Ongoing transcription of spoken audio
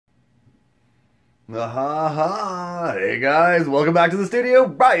Aha! Hey guys, welcome back to the studio.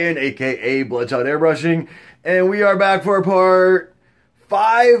 Brian, aka BloodShot Airbrushing, and we are back for part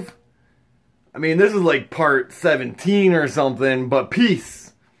 5. I mean, this is like part 17 or something, but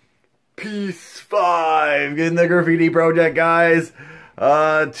Piece 5. Getting the graffiti project, guys.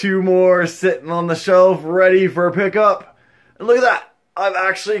 2 more sitting on the shelf, ready for pickup. And look at that! I've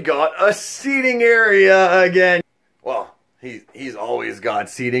actually got a seating area again. Well, he's always got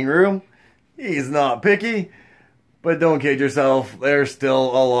seating room. He's not picky, but don't kid yourself, there's still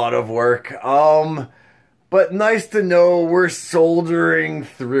a lot of work. But nice to know we're soldering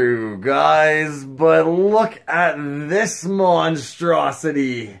through, guys. But look at this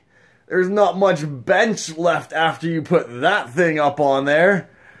monstrosity. There's not much bench left after you put that thing up on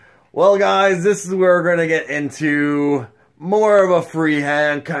there. Well, guys, this is where we're going to get into more of a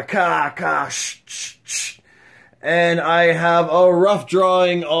freehand. And I have a rough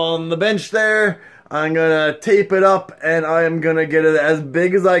drawing on the bench there. I'm gonna tape it up and I'm gonna get it as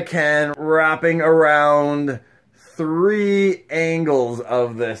big as I can, wrapping around 3 angles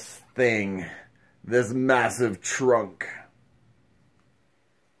of this thing. This massive trunk.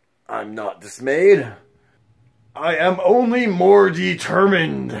 I'm not dismayed. I am only more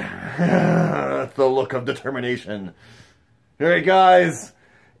determined. That's the look of determination. Alright, guys.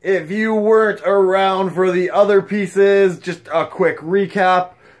 If you weren't around for the other pieces, just a quick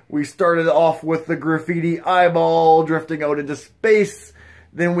recap. We started off with the graffiti eyeball drifting out into space.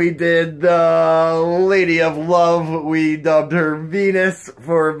 Then we did the Lady of Love. We dubbed her Venus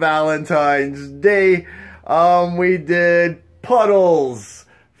for Valentine's Day. We did puddles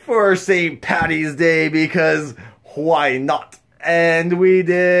for St. Patty's Day because why not? And we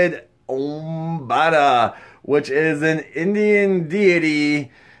did Umbada, which is an Indian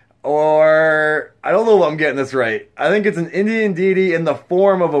deity. Or, I don't know if I'm getting this right. I think it's an Indian deity in the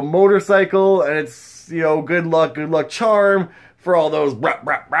form of a motorcycle, and it's, you know, good luck charm for all those brah,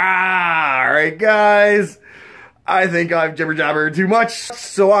 brah, brah. Alright, guys. I think I've jibber-jabbered too much,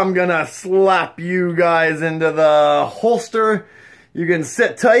 so I'm gonna slap you guys into the holster. You can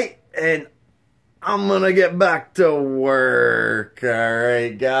sit tight, and I'm gonna get back to work.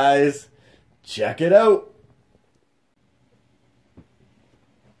 Alright, guys. Check it out.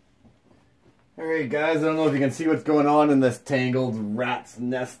 Alright guys, I don't know if you can see what's going on in this tangled rat's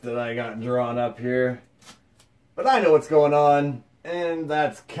nest that I got drawn up here. But I know what's going on, and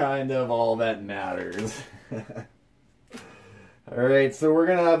that's kind of all that matters. Alright, so we're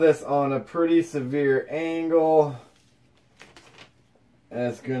going to have this on a pretty severe angle. And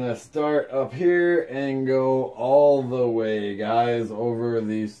it's going to start up here and go all the way, guys, over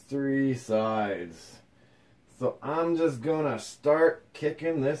these 3 sides. So I'm just gonna start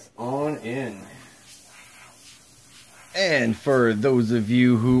kicking this on in. And for those of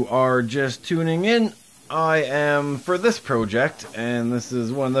you who are just tuning in, I am, for this project, and this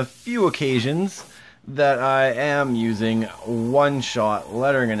is one of the few occasions that I am using one-shot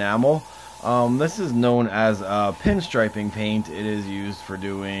lettering enamel. This is known as a pinstriping paint. It is used for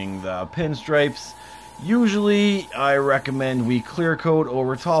doing the pinstripes. Usually I recommend we clear coat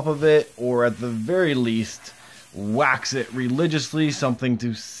over top of it, or at the very least wax it religiously, something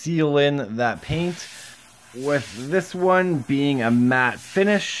to seal in that paint. With this one being a matte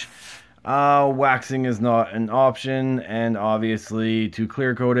finish, waxing is not an option, and obviously to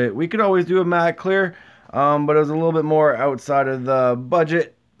clear coat it, we could always do a matte clear, but it was a little bit more outside of the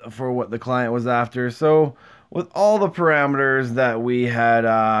budget for what the client was after. So with all the parameters that we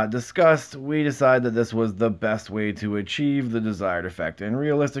had discussed, we decided that this was the best way to achieve the desired effect. And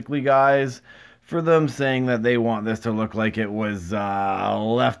realistically, guys, for them saying that they want this to look like it was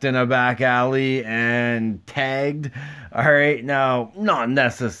left in a back alley and tagged. Alright, now, not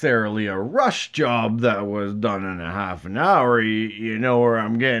necessarily a rush job that was done in a half an hour. You know where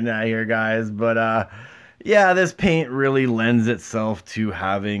I'm getting at here, guys. But, yeah, this paint really lends itself to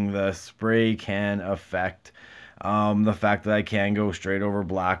having the spray can effect. The fact that I can go straight over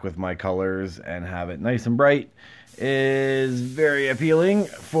black with my colors and have it nice and bright is very appealing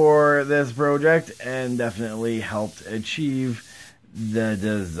for this project, and definitely helped achieve the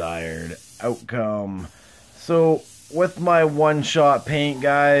desired outcome. So with my one-shot paint,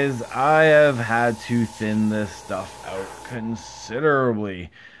 guys, I have had to thin this stuff out considerably.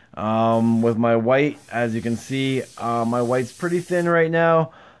 With my white, as you can see, my white's pretty thin right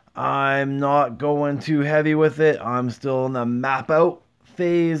now. I'm not going too heavy with it. I'm still in the map out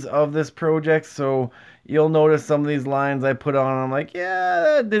phase of this project, so you'll notice some of these lines I put on, I'm like, yeah,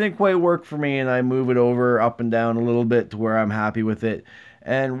 that didn't quite work for me, and I move it over up and down a little bit to where I'm happy with it.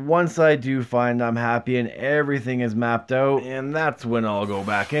 And once I do find I'm happy and everything is mapped out, and that's when I'll go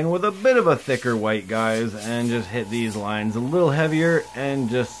back in with a bit of a thicker white, guys, and just hit these lines a little heavier and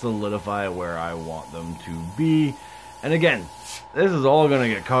just solidify where I want them to be. And again, this is all going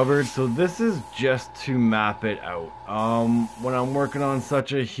to get covered, so this is just to map it out. When I'm working on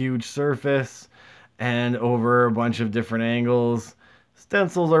such a huge surface and over a bunch of different angles,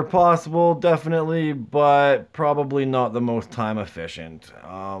 stencils are possible, definitely, but probably not the most time efficient.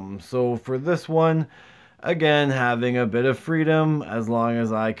 So for this one, again, having a bit of freedom, as long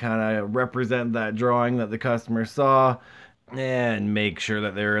as I kind of represent that drawing that the customer saw and make sure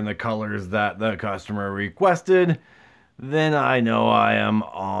that they're in the colors that the customer requested, then I know I am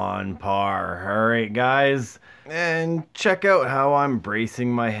on par. Alright, guys, and check out how I'm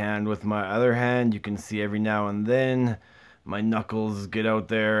bracing my hand with my other hand. You can see every now and then my knuckles get out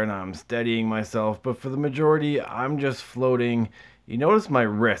there and I'm steadying myself, but for the majority I'm just floating. You notice my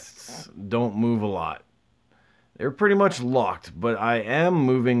wrists don't move a lot. They're pretty much locked, but I am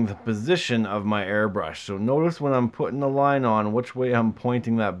moving the position of my airbrush. So notice when I'm putting the line on, which way I'm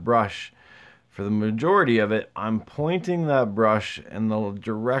pointing that brush. For the majority of it, I'm pointing that brush in the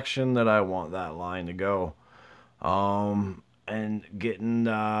direction that I want that line to go. And getting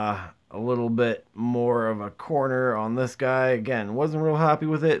a little bit more of a corner on this guy. Again, wasn't real happy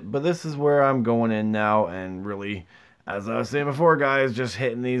with it, but this is where I'm going in now and really, as I was saying before, guys, just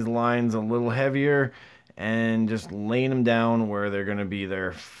hitting these lines a little heavier and just laying them down where they're going to be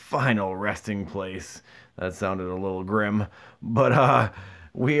their final resting place. That sounded a little grim, but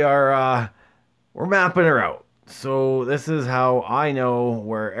we're mapping her out. So this is how I know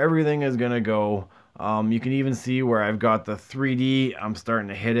where everything is going to go. You can even see where I've got the 3D. I'm starting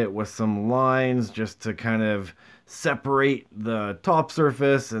to hit it with some lines just to kind of separate the top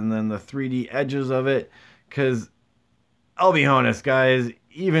surface and then the 3D edges of it. Because I'll be honest, guys,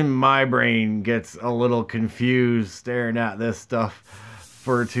 even my brain gets a little confused staring at this stuff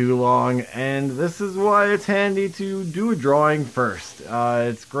for too long, and this is why it's handy to do a drawing first.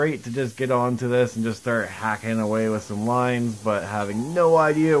 It's great to just get onto this and just start hacking away with some lines, but having no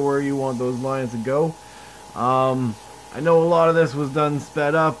idea where you want those lines to go. I know a lot of this was done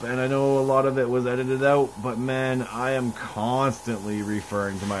sped up, and I know a lot of it was edited out, but man, I am constantly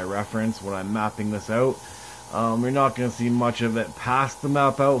referring to my reference when I'm mapping this out. You're not going to see much of it past the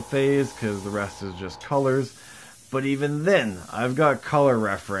map out phase, because the rest is just colors. But even then, I've got color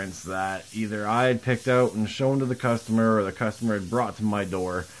reference that either I had picked out and shown to the customer or the customer had brought to my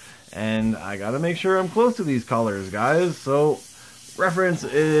door. And I gotta make sure I'm close to these colors, guys. So, reference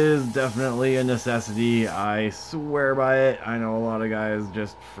is definitely a necessity. I swear by it. I know a lot of guys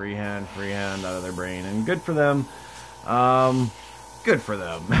just freehand out of their brain. And good for them. Good for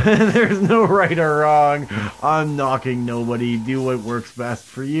them. There's no right or wrong. I'm knocking nobody. Do what works best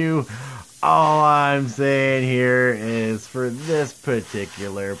for you. All I'm saying here is for this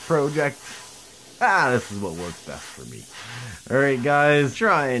particular project, this is what works best for me. Alright, guys,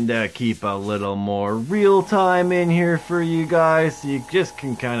 trying to keep a little more real time in here for you guys so you just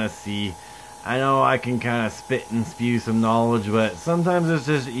can kind of see. I know I can kind of spit and spew some knowledge, but sometimes it's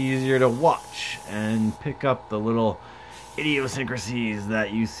just easier to watch and pick up the little idiosyncrasies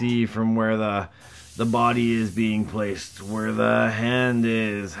that you see from where the body is being placed, where the hand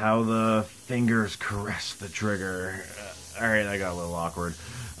is, how the fingers caress the trigger. Alright, I got a little awkward.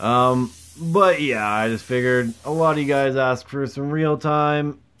 But yeah, I just figured a lot of you guys asked for some real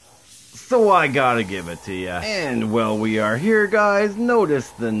time, so I gotta give it to you. And while we are here, guys, notice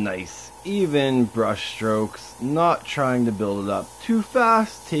the nice even brush strokes, not trying to build it up too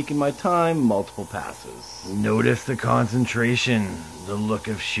fast, taking my time, multiple passes. Notice the concentration, the look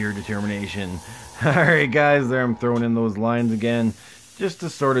of sheer determination. Alright, guys, there I'm throwing in those lines again, just to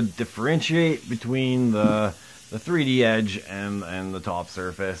sort of differentiate between the 3D edge and the top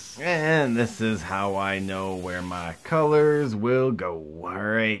surface. And this is how I know where my colors will go.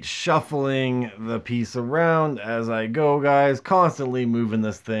 Alright, shuffling the piece around as I go, guys, constantly moving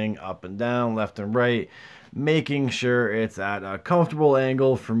this thing up and down, left and right, making sure it's at a comfortable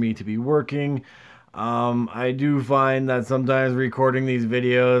angle for me to be working. I do find that sometimes recording these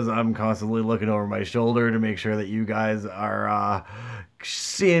videos, I'm constantly looking over my shoulder to make sure that you guys are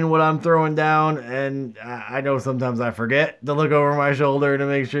seeing what I'm throwing down, and I know sometimes I forget to look over my shoulder to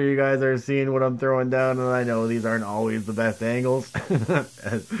make sure you guys are seeing what I'm throwing down, and I know these aren't always the best angles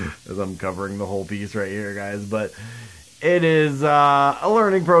as I'm covering the whole piece right here, guys, but it is a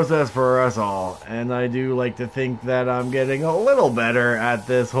learning process for us all, and I do like to think that I'm getting a little better at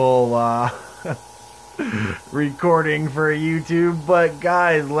this whole recording for YouTube. But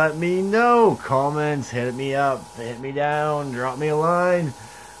guys, let me know. Comments, hit me up, hit me down, drop me a line.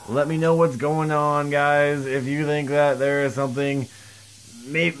 Let me know what's going on, guys. If you think that there is something,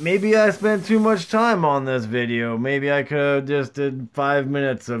 maybe I spent too much time on this video. Maybe I could have just did 5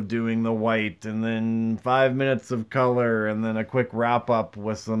 minutes of doing the white, and then 5 minutes of color, and then a quick wrap up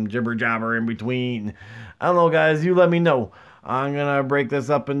with some jibber jabber in between. I don't know, guys. You let me know. I'm gonna break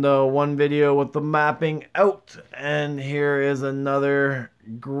this up into one video with the mapping out, and here is another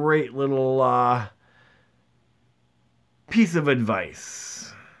great little piece of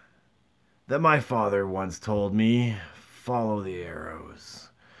advice that my father once told me. Follow the arrows,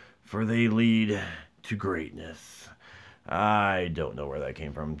 for they lead to greatness. I don't know where that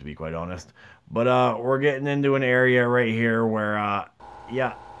came from, to be quite honest. But we're getting into an area right here where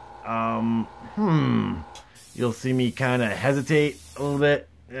you'll see me kind of hesitate a little bit.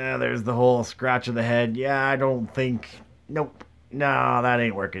 Yeah, there's the whole scratch of the head. Yeah, I don't think, nope, no, that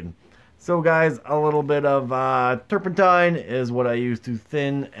ain't working. So guys, a little bit of turpentine is what I use to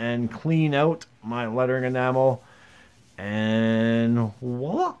thin and clean out my lettering enamel. And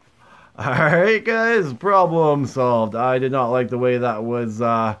voila! Alright guys, problem solved. I did not like the way that was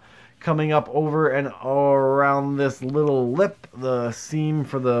coming up over and around this little lip, the seam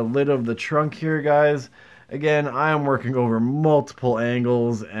for the lid of the trunk here, guys. Again, I am working over multiple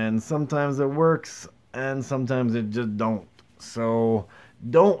angles, and sometimes it works, and sometimes it just don't. So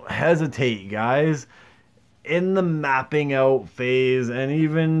don't hesitate, guys. In the mapping out phase, and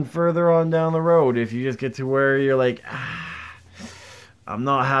even further on down the road, if you just get to where you're like, I'm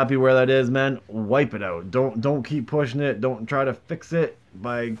not happy where that is, man, wipe it out. Don't keep pushing it. Don't try to fix it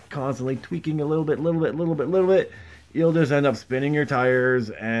by constantly tweaking a little bit. You'll just end up spinning your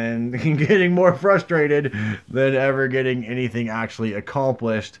tires and getting more frustrated than ever getting anything actually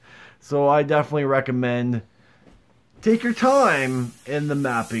accomplished. So I definitely recommend take your time in the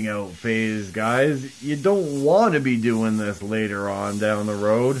mapping out phase, guys. You don't want to be doing this later on down the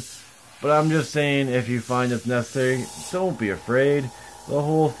road, but I'm just saying, if you find it's necessary, don't be afraid. The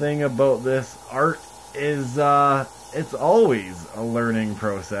whole thing about this art is it's always a learning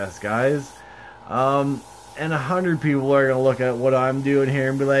process, guys. And 100 people are gonna look at what I'm doing here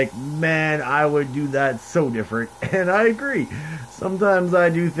and be like, man, I would do that so different. And I agree. Sometimes I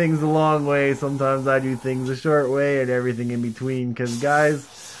do things the long way, sometimes I do things the short way, and everything in between. Because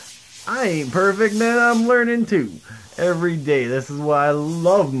guys, I ain't perfect, man. I'm learning too every day. This is why I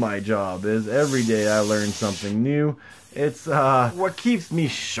love my job, is every day I learn something new. It's what keeps me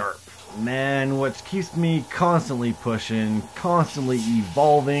sharp, man. What keeps me constantly pushing, constantly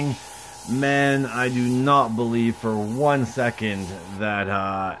evolving. Man, I do not believe for 1 second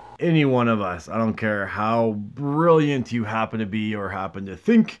that any one of us, I don't care how brilliant you happen to be or happen to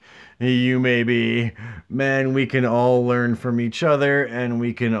think you may be, man, we can all learn from each other and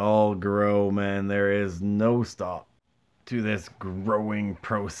we can all grow, man. There is no stop to this growing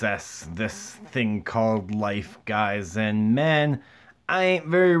process, this thing called life, guys. And man, I ain't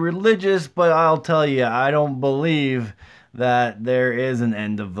very religious, but I'll tell you, I don't believe that there is an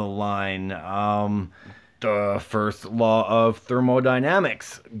end of the line. The first law of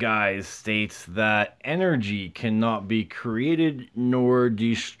thermodynamics, guys, states that energy cannot be created nor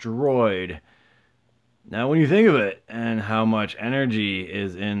destroyed. Now, when you think of it, and how much energy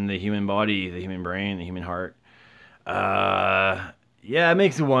is in the human body, the human brain, the human heart, yeah, it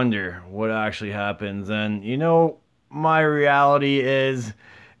makes you wonder what actually happens. And, you know, my reality is,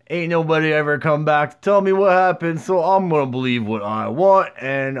 ain't nobody ever come back to tell me what happened, so I'm gonna believe what I want,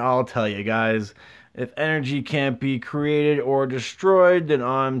 and I'll tell you guys, if energy can't be created or destroyed, then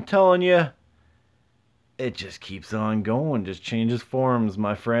I'm telling you, it just keeps on going, just changes forms,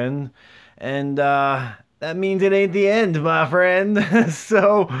 my friend. And that means it ain't the end, my friend.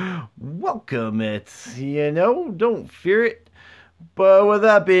 So welcome it, you know, don't fear it. But with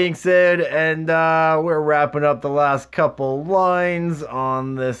that being said, and we're wrapping up the last couple lines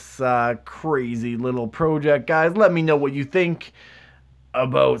on this crazy little project, guys. Let me know what you think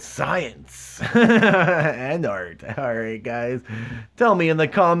about science and art. Alright, guys. Tell me in the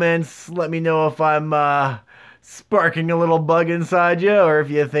comments. Let me know if I'm sparking a little bug inside you, or if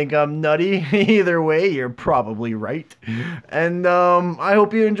you think I'm nutty. Either way, you're probably right. And I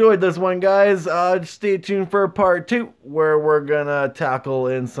hope you enjoyed this one, guys. Stay tuned for part 2, where we're gonna tackle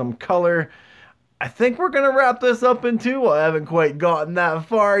in some color. I think we're gonna wrap this up in 2. I haven't quite gotten that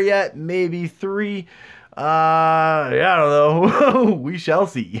far yet. Maybe 3. Yeah, I don't know. We shall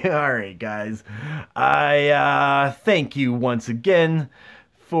see. Alright, guys. I thank you once again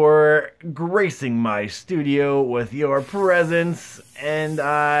for gracing my studio with your presence, and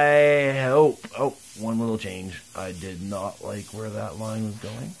I hope... Oh, one little change. I did not like where that line was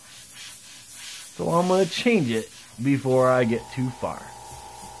going. So I'm going to change it before I get too far.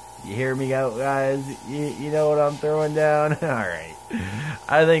 You hear me out, guys? You know what I'm throwing down? Alright.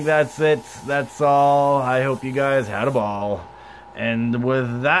 I think that's it. That's all. I hope you guys had a ball. And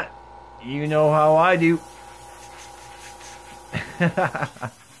with that, you know how I do.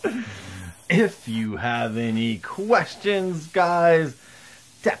 If you have any questions, guys,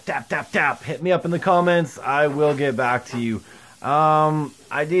 tap, tap, tap, tap. Hit me up in the comments. I will get back to you.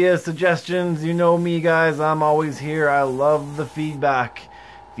 Ideas, suggestions, you know me, guys. I'm always here. I love the feedback.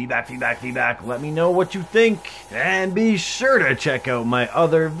 Feedback. Let me know what you think. And be sure to check out my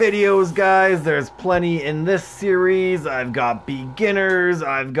other videos, guys. There's plenty in this series. I've got beginners.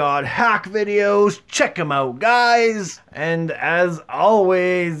 I've got hack videos. Check them out, guys. And as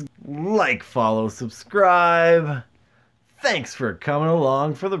always, like, follow, subscribe. Thanks for coming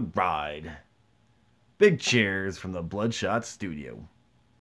along for the ride. Big cheers from the BloodShot Studio.